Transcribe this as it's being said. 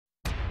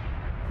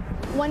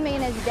One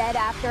man is dead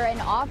after an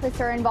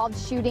officer-involved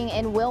shooting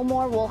in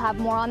Wilmore. We'll have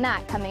more on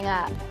that coming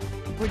up.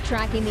 We're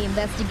tracking the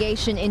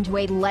investigation into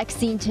a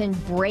Lexington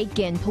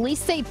break-in. Police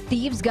say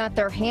thieves got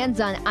their hands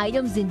on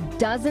items in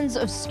dozens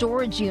of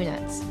storage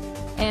units.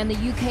 And the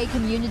UK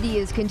community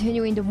is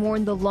continuing to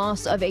mourn the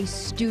loss of a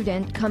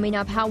student. Coming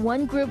up, how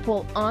one group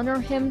will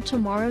honor him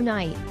tomorrow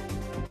night.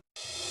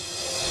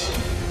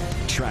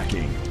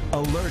 Tracking,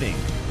 alerting,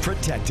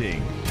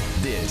 protecting.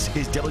 This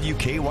is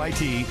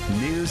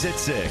WKYT News at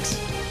 6.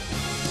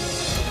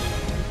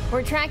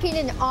 We're tracking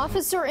an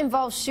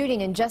officer-involved shooting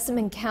in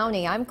Jessamine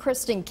County. I'm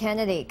Kristen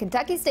Kennedy.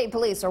 Kentucky State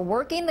Police are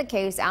working the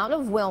case out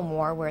of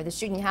Wilmore, where the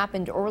shooting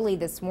happened early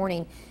this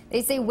morning.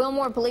 They say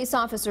Wilmore police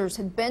officers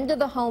had been to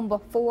the home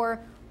before,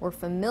 were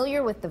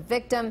familiar with the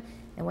victim,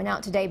 and went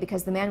out today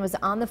because the man was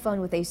on the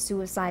phone with a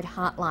suicide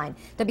hotline.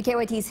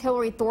 WKYT's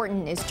Hillary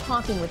Thornton is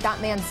talking with that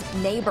man's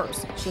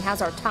neighbors. She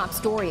has our top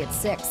story at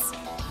 6.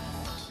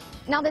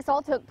 Now, this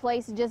all took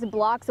place just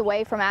blocks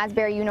away from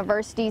Asbury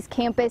University's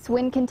campus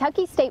when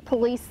Kentucky State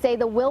Police say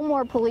the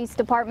Wilmore Police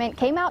Department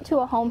came out to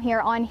a home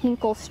here on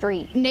Hinkle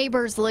Street.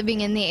 Neighbors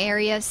living in the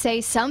area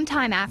say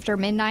sometime after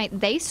midnight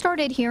they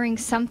started hearing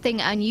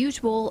something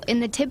unusual in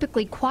the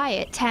typically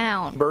quiet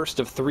town. Burst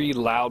of 3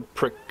 loud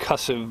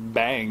percussive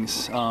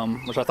bangs,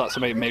 which I thought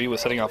somebody maybe was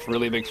setting off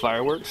really big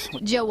fireworks.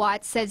 Joe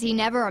Watts says he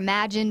never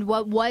imagined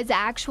what was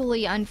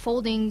actually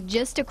unfolding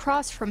just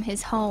across from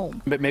his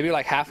home. But maybe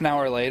like half an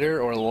hour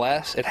later or less,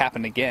 it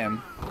happened again.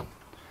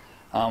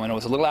 And it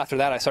was a little after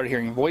that I started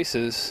hearing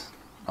voices,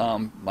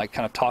 like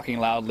kind of talking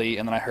loudly,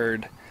 and then I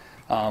heard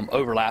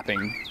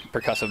overlapping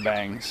percussive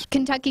bangs.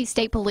 Kentucky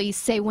State Police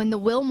say when the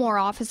Wilmore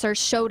officers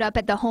showed up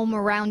at the home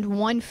around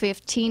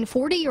 1:15,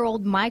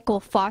 40-year-old Michael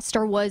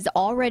Foster was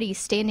already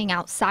standing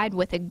outside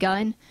with a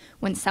gun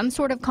when some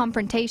sort of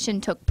confrontation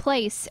took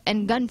place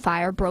and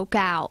gunfire broke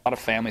out. A lot of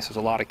families, there's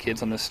a lot of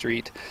kids on the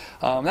street.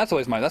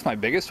 That's my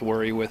biggest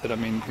worry with it. I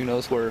mean, who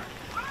knows where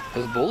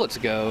those bullets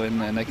go,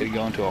 and they could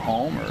go into a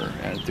home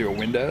or through a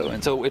window,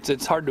 and so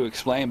it's hard to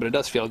explain, but it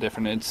does feel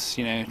different. It's,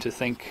 you know, to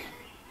think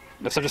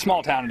of such a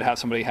small town and to have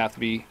somebody have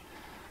to be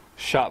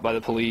shot by the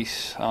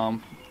police,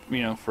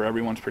 you know, for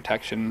everyone's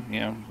protection, you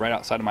know, right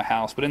outside of my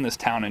house, but in this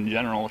town in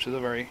general, which is a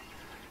very,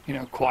 you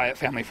know, quiet,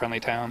 family-friendly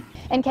town.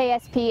 And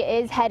KSP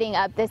is heading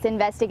up this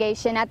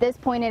investigation. At this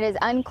point, it is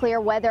unclear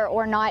whether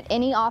or not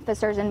any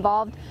officers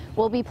involved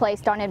will be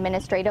placed on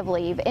administrative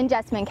leave. In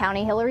Jessamine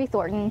County, Hillary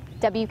Thornton,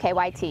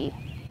 WKYT.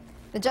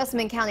 The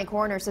Jessamine County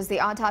coroner says the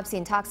autopsy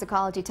and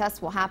toxicology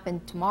tests will happen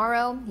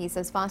tomorrow. He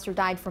says Foster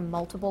died from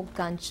multiple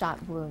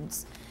gunshot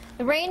wounds.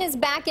 The rain is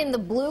back in the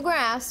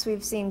bluegrass.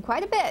 We've seen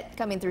quite a bit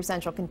coming through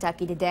central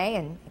Kentucky today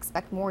and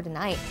expect more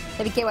tonight.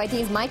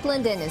 WKYT's Mike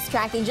Linden is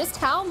tracking just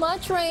how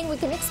much rain we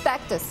can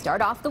expect to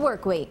start off the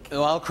work week.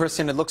 Well,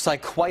 Kristen, it looks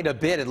like quite a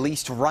bit, at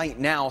least right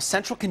now.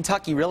 Central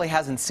Kentucky really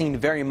hasn't seen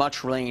very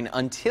much rain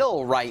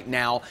until right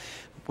now,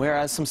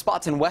 whereas some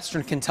spots in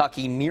western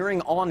Kentucky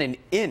nearing on an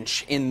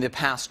inch in the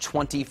past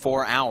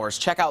 24 hours.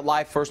 Check out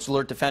Live First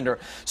Alert Defender.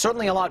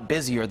 Certainly a lot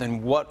busier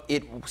than what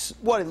it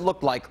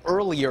looked like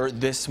earlier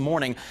this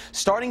morning.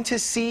 Starting to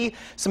see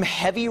some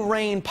heavy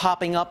rain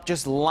popping up,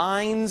 just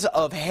lines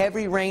of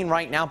heavy rain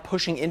right now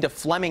pushing into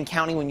Fleming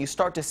County. When you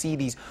start to see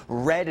these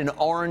red and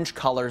orange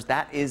colors,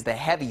 that is the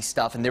heavy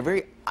stuff, and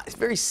they're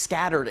very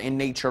scattered in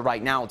nature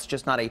right now. It's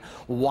just not a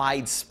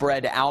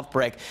widespread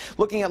outbreak.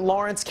 Looking at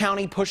Lawrence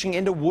County, pushing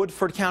into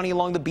Woodford County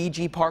along the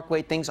BG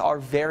Parkway, things are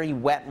very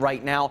wet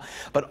right now,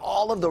 but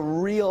all of the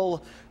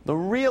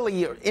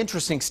really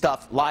interesting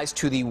stuff lies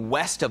to the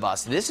west of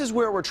us. This is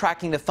where we're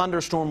tracking the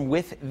thunderstorm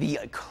with the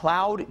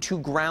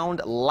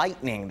cloud-to-ground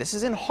lightning. This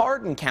is in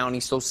Hardin County,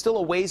 so still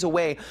a ways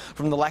away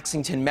from the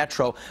Lexington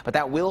metro, but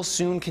that will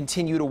soon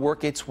continue to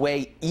work its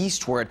way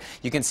eastward.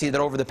 You can see that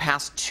over the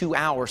past 2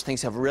 hours,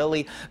 things have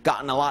really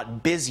gotten a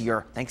lot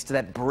busier thanks to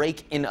that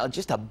break in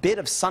just a bit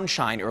of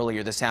sunshine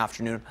earlier this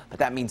afternoon, but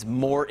that means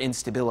more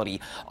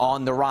instability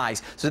on the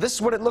rise. So this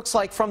is what it looks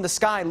like from the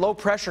sky. Low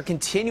pressure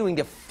continuing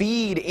to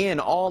feed in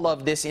all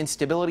of this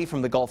instability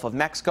from the Gulf of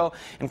Mexico,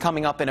 and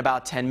coming up in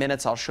about 10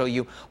 minutes, I'll show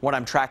you what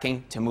I'm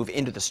tracking to move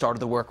into the start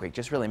of the work week.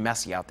 Just really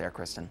messy out there,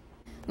 Kristen.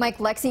 Mike,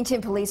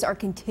 Lexington police are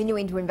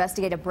continuing to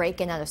investigate a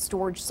break-in at a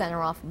storage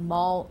center off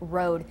Mall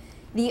Road.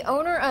 The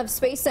owner of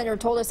Space Center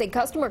told us a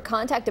customer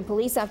contacted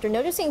police after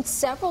noticing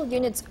several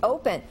units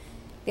open.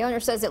 The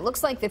owner says it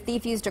looks like the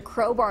thief used a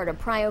crowbar to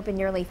pry open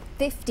nearly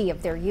 50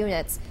 of their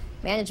units.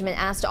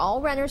 Management asked all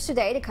renters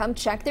today to come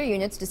check their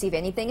units to see if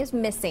anything is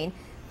missing.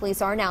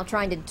 Police are now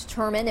trying to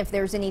determine if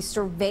there's any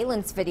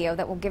surveillance video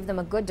that will give them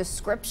a good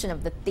description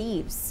of the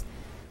thieves.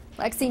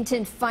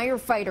 Lexington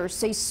firefighters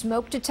say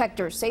smoke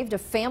detectors saved a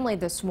family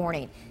this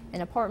morning.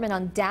 An apartment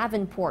on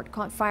Davenport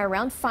caught fire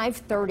around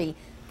 5:30.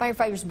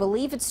 Firefighters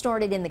believe it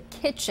started in the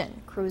kitchen.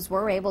 Crews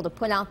were able to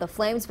put out the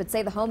flames, but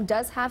say the home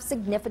does have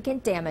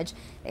significant damage.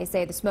 They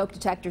say the smoke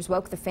detectors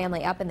woke the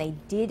family up and they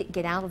did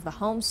get out of the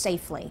home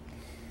safely.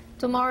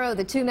 Tomorrow,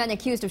 the two men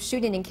accused of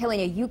shooting and killing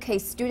a UK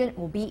student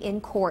will be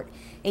in court.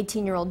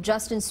 18-year-old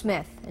Justin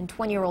Smith and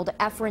 20-year-old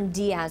Efren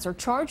Diaz are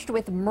charged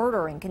with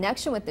murder in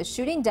connection with the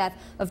shooting death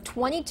of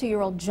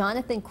 22-year-old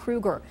Jonathan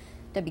Kruger.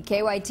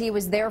 WKYT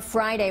was there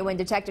Friday when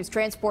detectives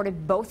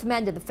transported both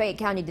men to the Fayette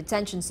County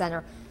Detention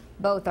Center.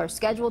 Both are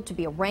scheduled to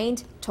be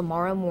arraigned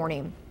tomorrow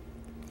morning.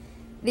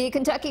 The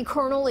Kentucky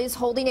Colonel is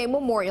holding a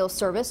memorial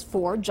service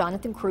for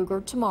Jonathan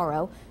Kruger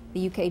tomorrow.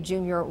 The UK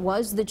junior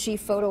was the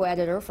chief photo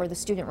editor for the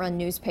student-run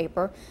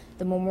newspaper.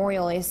 The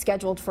memorial is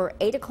scheduled for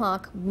 8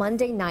 o'clock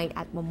Monday night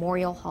at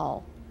Memorial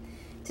Hall.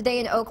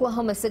 Today, an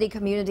Oklahoma City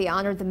community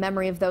honored the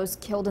memory of those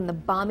killed in the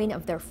bombing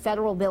of their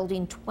federal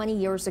building 20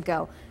 years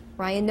ago.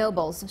 Ryan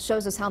Nobles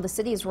shows us how the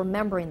city is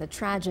remembering the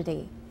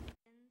tragedy.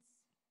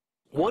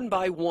 One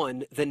by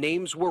one, the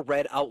names were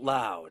read out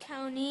loud.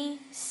 Tony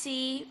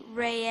C.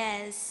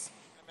 Reyes.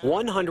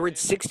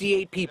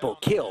 168 people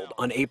killed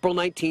on April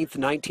 19,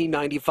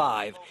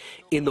 1995,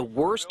 in the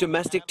worst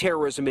domestic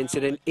terrorism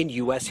incident in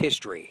U.S.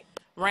 history.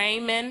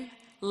 Raymond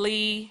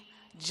Lee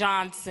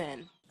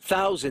Johnson.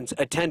 Thousands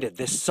attended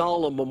this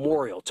solemn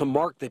memorial to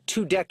mark the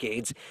 2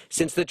 decades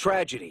since the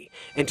tragedy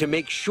and to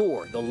make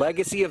sure the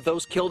legacy of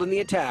those killed in the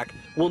attack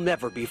will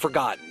never be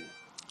forgotten.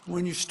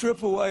 When you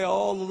strip away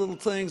all the little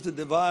things that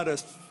divide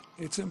us,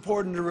 it's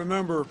important to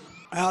remember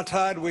how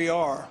tied we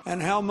are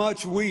and how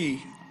much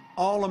we,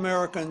 all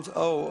Americans,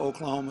 owe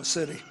Oklahoma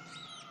City.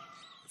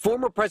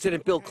 Former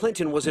President Bill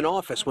Clinton was in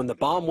office when the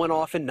bomb went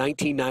off in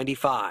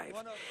 1995.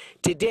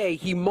 Today,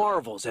 he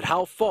marvels at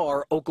how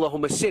far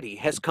Oklahoma City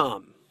has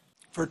come.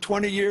 For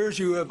 20 years,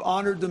 you have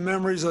honored the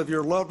memories of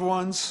your loved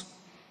ones.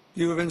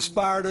 You have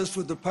inspired us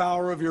with the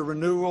power of your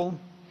renewal.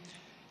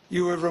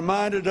 You have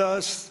reminded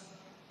us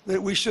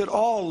that we should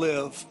all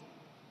live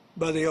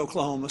by the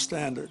Oklahoma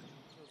standard.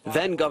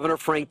 Then Governor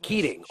Frank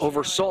Keating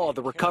oversaw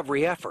the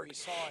recovery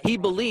effort. He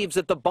believes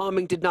that the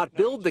bombing did not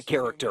build the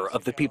character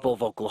of the people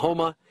of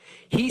Oklahoma.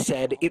 He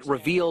said it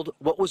revealed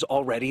what was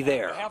already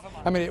there.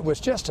 I mean, it was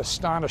just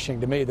astonishing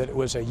to me that it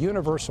was a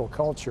universal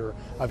culture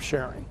of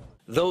sharing.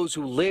 Those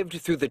who lived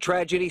through the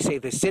tragedy say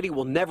the city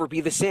will never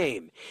be the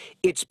same.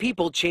 Its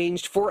people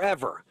changed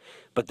forever,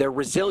 but their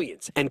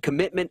resilience and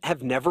commitment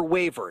have never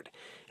wavered.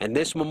 And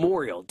this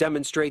memorial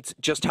demonstrates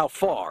just how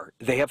far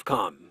they have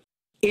come.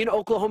 In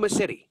Oklahoma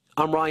City,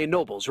 I'm Ryan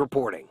Nobles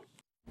reporting.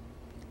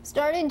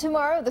 Starting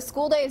tomorrow, the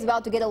school day is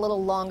about to get a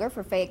little longer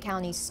for Fayette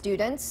County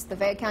students. The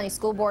Fayette County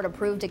School Board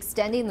approved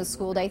extending the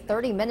school day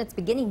 30 minutes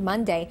beginning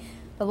Monday.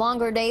 The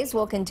longer days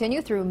will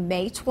continue through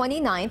May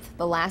 29th,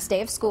 the last day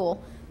of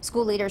school.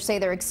 School leaders say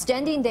they're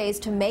extending days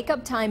to make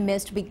up time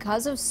missed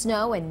because of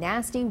snow and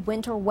nasty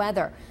winter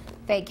weather.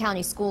 Fayette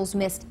County schools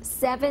missed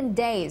 7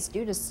 days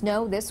due to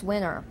snow this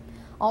winter.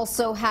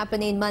 Also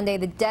happening Monday,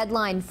 the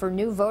deadline for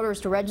new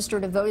voters to register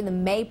to vote in the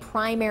May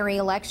primary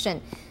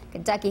election.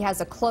 Kentucky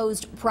has a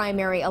closed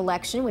primary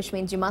election, which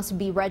means you must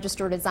be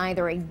registered as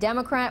either a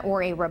Democrat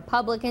or a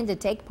Republican to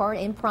take part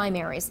in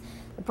primaries.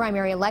 The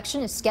primary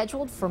election is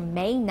scheduled for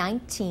May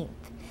 19th.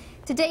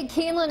 Today,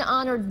 Keeneland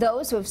honored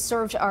those who have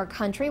served our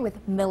country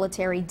with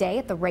Military Day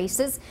at the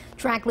races.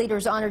 Track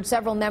leaders honored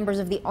several members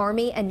of the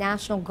Army and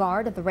National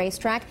Guard at the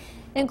racetrack,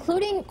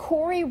 including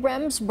Corey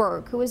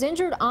Remsburg, who was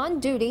injured on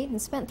duty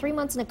and spent 3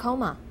 months in a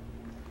coma.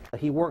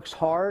 He works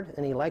hard,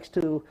 and he likes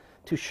to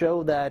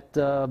show that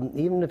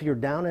even if you're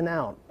down and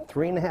out,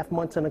 3.5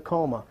 months in a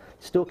coma,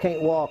 still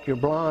can't walk, you're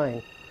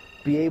blind,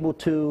 be able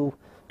to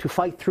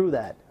fight through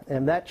that.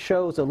 And that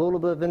shows a little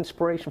bit of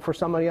inspiration for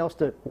somebody else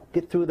to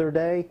get through their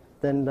day.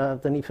 Then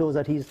he feels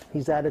that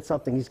he's added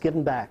something, he's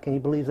given back, and he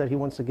believes that he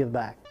wants to give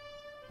back.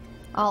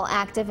 All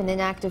active and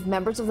inactive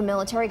members of the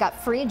military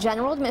got free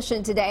general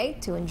admission today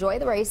to enjoy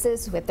the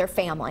races with their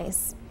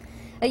families.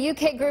 A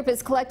UK group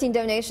is collecting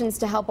donations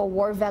to help a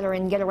war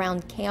veteran get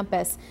around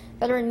campus.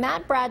 Veteran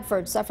Matt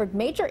Bradford suffered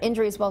major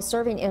injuries while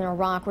serving in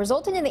Iraq,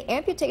 resulting in the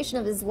amputation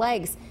of his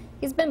legs.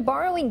 He's been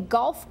borrowing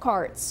golf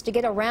carts to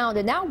get around,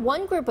 and now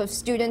one group of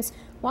students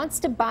wants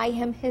to buy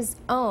him his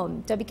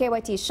own.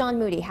 WKYT's Sean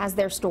Moody has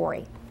their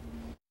story.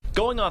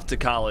 Going off to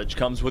college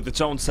comes with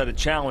its own set of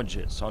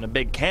challenges. On a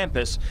big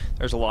campus,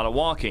 there's a lot of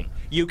walking.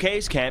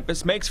 UK's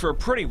campus makes for a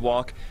pretty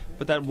walk,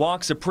 but that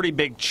walk's a pretty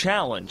big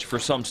challenge for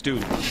some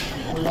students.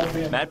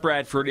 Matt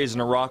Bradford is an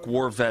Iraq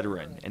war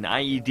veteran. An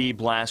IED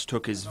blast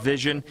took his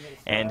vision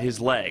and his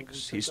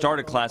legs. He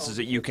started classes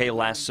at UK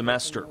last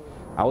semester.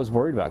 I was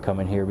worried about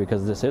coming here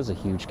because this is a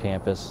huge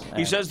campus.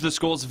 He says the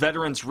school's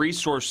Veterans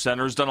Resource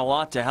Center has done a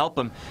lot to help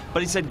him,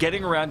 but he said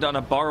getting around on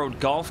a borrowed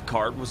golf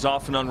cart was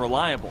often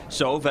unreliable.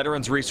 So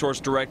Veterans Resource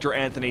Director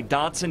Anthony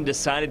Dotson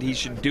decided he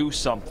should do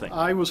something.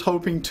 I was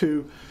hoping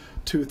to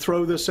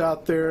throw this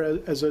out there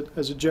as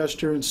a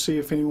gesture and see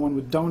if anyone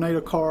would donate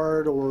a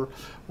cart or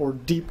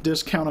deep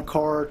discount a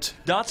cart.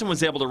 Dotson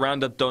was able to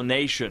round up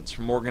donations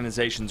from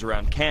organizations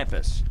around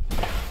campus,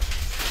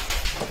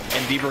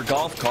 and Beaver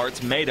golf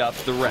carts made up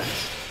the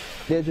rest.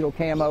 Digital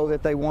camo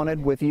that they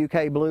wanted with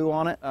UK blue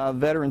on it,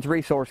 Veterans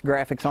Resource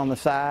graphics on the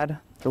side,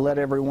 to let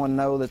everyone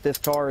know that this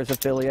car is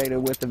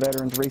affiliated with the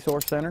Veterans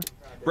Resource Center.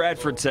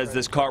 Bradford says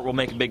this cart will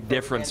make a big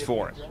difference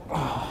for him.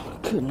 Oh,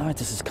 good night.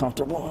 This is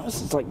comfortable.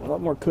 This is like a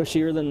lot more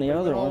cushier than the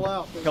other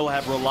one. He'll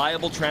have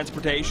reliable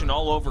transportation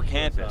all over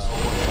campus.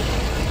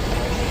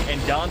 And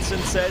Donson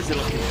says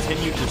it'll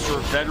continue to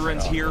serve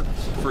veterans here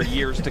for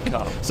years to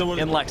come.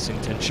 In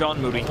Lexington,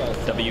 Sean Moody,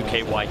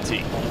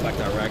 WKYT.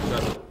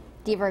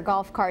 Deaver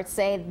Golf Carts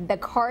say the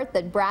cart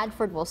that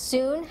Bradford will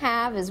soon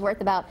have is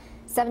worth about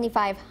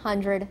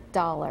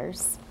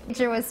 $7,500.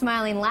 Nature was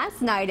smiling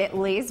last night, at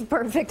least.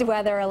 Perfect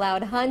weather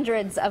allowed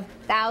hundreds of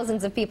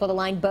thousands of people to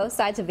line both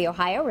sides of the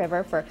Ohio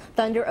River for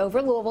Thunder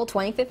over Louisville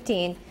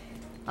 2015.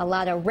 A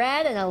lot of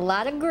red and a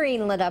lot of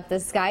green lit up the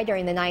sky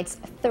during the night's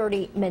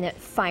 30-minute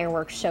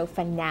fireworks show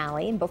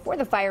finale. And before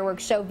the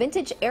fireworks show,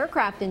 vintage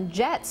aircraft and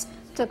jets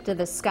took to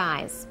the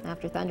skies.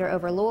 After Thunder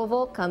over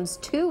Louisville comes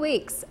 2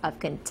 weeks of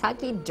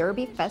Kentucky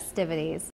Derby festivities.